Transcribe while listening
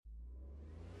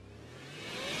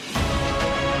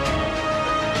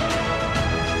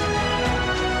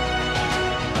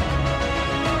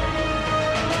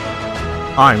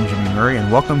I'm Jimmy Murray,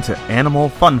 and welcome to Animal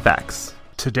Fun Facts.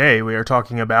 Today we are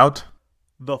talking about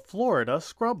the Florida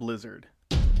scrub lizard.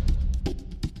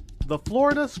 The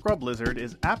Florida scrub lizard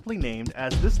is aptly named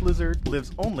as this lizard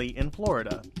lives only in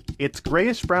Florida. Its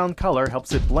grayish-brown color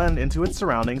helps it blend into its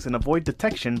surroundings and avoid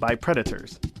detection by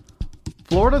predators.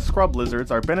 Florida scrub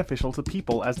lizards are beneficial to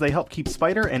people as they help keep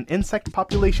spider and insect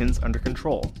populations under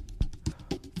control.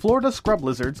 Florida scrub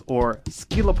lizards, or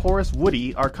Sceloporus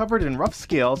woodii, are covered in rough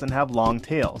scales and have long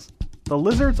tails. The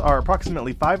lizards are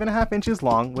approximately 5.5 inches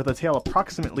long with a tail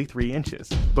approximately 3 inches.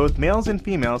 Both males and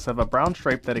females have a brown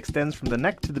stripe that extends from the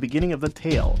neck to the beginning of the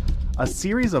tail. A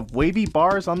series of wavy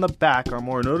bars on the back are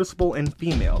more noticeable in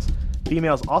females.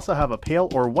 Females also have a pale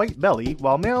or white belly,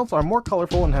 while males are more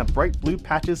colorful and have bright blue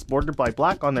patches bordered by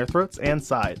black on their throats and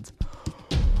sides.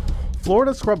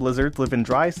 Florida scrub lizards live in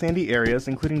dry, sandy areas,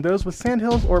 including those with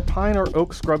sandhills or pine or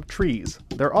oak scrub trees.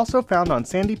 They're also found on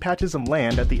sandy patches of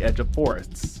land at the edge of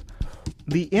forests.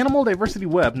 The Animal Diversity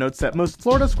Web notes that most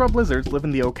Florida scrub lizards live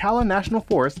in the Ocala National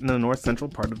Forest in the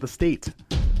north-central part of the state.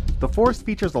 The forest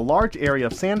features a large area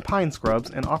of sand pine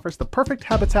scrubs and offers the perfect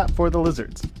habitat for the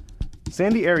lizards.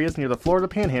 Sandy areas near the Florida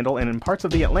Panhandle and in parts of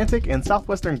the Atlantic and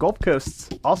southwestern Gulf coasts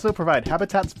also provide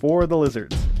habitats for the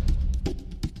lizards.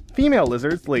 Female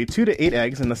lizards lay 2 to 8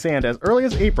 eggs in the sand as early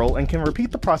as April and can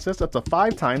repeat the process up to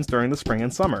 5 times during the spring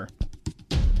and summer.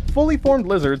 Fully formed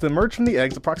lizards emerge from the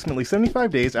eggs approximately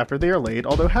 75 days after they are laid,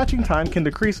 although hatching time can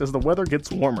decrease as the weather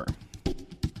gets warmer.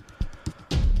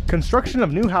 Construction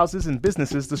of new houses and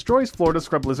businesses destroys Florida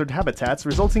scrub lizard habitats,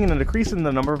 resulting in a decrease in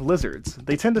the number of lizards.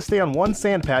 They tend to stay on one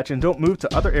sand patch and don't move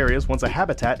to other areas once a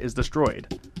habitat is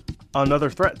destroyed. Another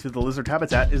threat to the lizard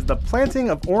habitat is the planting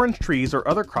of orange trees or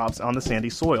other crops on the sandy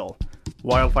soil.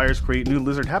 Wildfires create new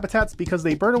lizard habitats because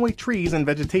they burn away trees and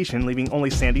vegetation, leaving only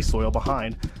sandy soil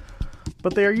behind.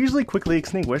 But they are usually quickly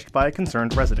extinguished by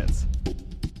concerned residents.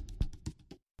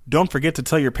 Don't forget to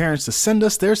tell your parents to send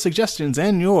us their suggestions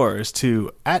and yours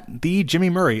to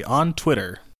 @TheJimmyMurray on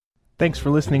Twitter. Thanks for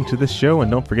listening to this show, and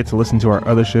don't forget to listen to our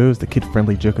other shows, the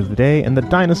Kid-Friendly Joke of the Day and the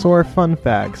Dinosaur Fun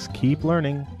Facts. Keep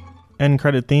learning. End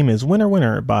credit theme is Winner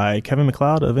Winner by Kevin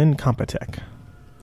MacLeod of Incompetech.